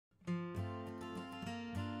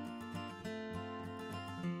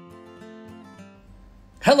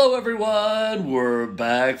Hello everyone, we're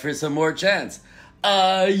back for some more chants.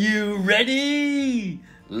 Are you ready?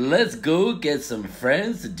 Let's go get some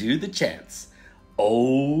friends to do the chants.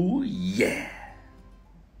 Oh yeah.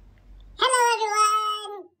 Hello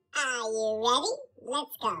everyone, are you ready?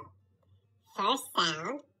 Let's go. First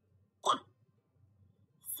sound, D.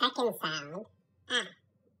 Second sound, A.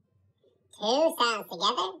 Two sounds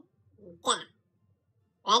together, Da.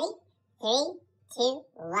 Ready? 3, 2,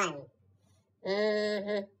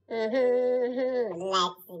 1.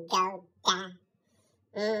 Let's go da. Let's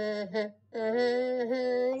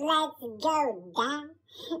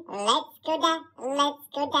go da. Let's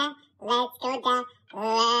go da. Let's go da.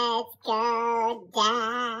 Let's go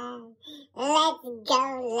da. Let's go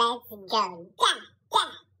da. Let's go da. Da, da.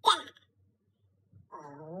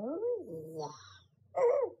 Oh yeah.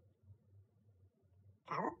 Ooh.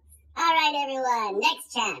 All right, everyone.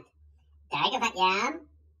 Next chant. Đại phát giảm.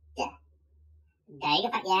 Đại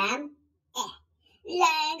phát giảm.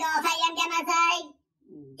 Lên go phát giảm gamma sai.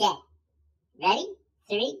 Ready?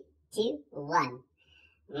 3, 2, 1.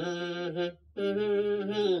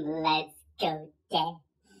 Let's go there.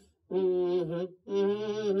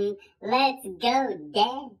 Let's go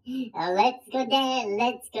there. Let's go there.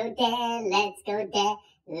 Let's go there. Let's go there.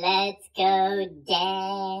 Let's go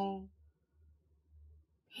there.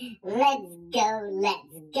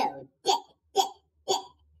 Let's go there.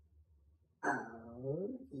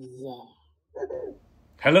 Oh, yeah.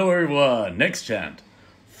 Hello everyone, next chant.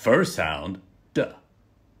 First sound, D.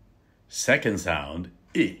 Second sound,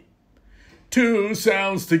 I. Two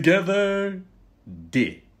sounds together,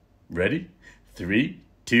 D. Ready? 3,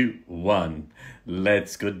 2, 1.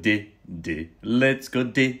 Let's go D, D. Let's go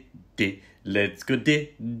D, D. Let's go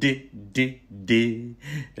D, D, D, D.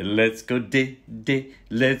 Let's go D, D.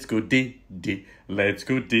 Let's go D, D. Let's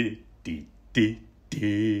go D, D, D,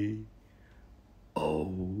 D.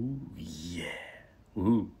 Oh yeah.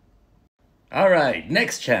 Ooh. All right,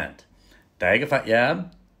 next chant. Đại cái phát giảm,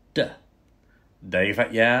 D. Đại cái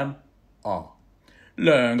phát giảm, A.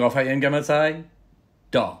 兩個發音咁樣細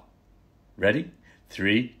Da. Ready?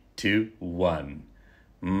 3, 2, 1.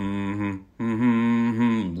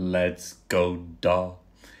 Let's go da.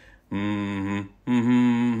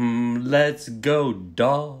 Let's go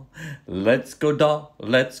da. Let's go da.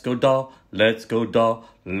 Let's go da. Let's go da.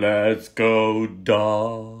 Let's go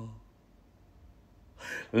da.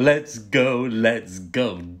 Let's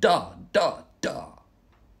go da da da.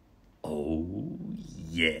 Oh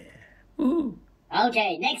yeah. Ooh.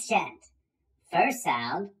 Okay, next chant. First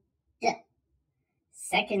sound, D.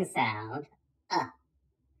 Second sound, A.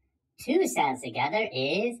 Two sounds together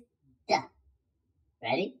is D.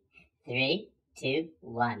 Ready? 3, 2,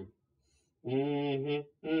 1.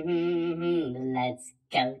 Let's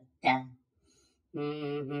go da.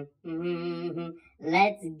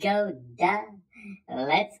 Let's go da.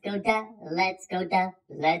 Let's go da. Let's go da.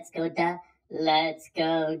 Let's go da. Let's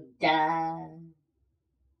go da.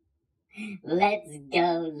 Let's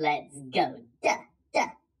go da, da,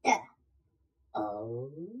 da.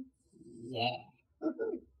 Oh yeah.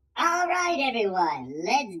 All right, everyone,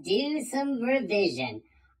 let's do some revision.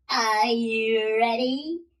 Are you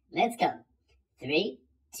ready? Let's go. 3,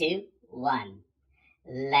 2, 1.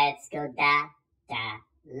 Let's go da, da.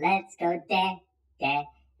 Let's go da, da.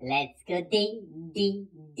 Let's go dee, dee,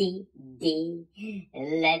 dee, dee.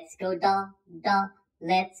 Let's go da, da.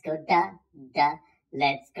 Let's go da, da.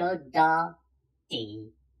 Let's go da,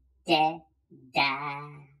 dee, da, da.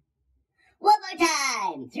 One more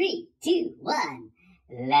time. 3, 2, 1.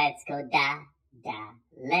 Let's go da, da.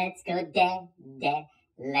 Let's go da, da.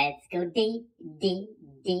 Let's go dee, dee,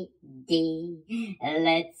 dee, dee.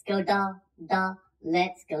 Let's go da, da.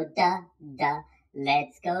 Let's go da, da.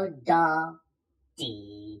 Let's go da,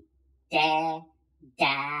 dee, da,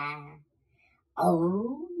 da.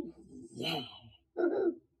 Oh, yeah.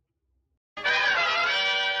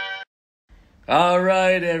 All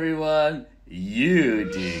right, everyone.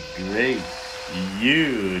 You did great.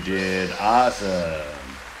 You did awesome.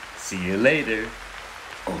 See you later.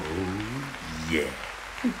 Oh, yeah.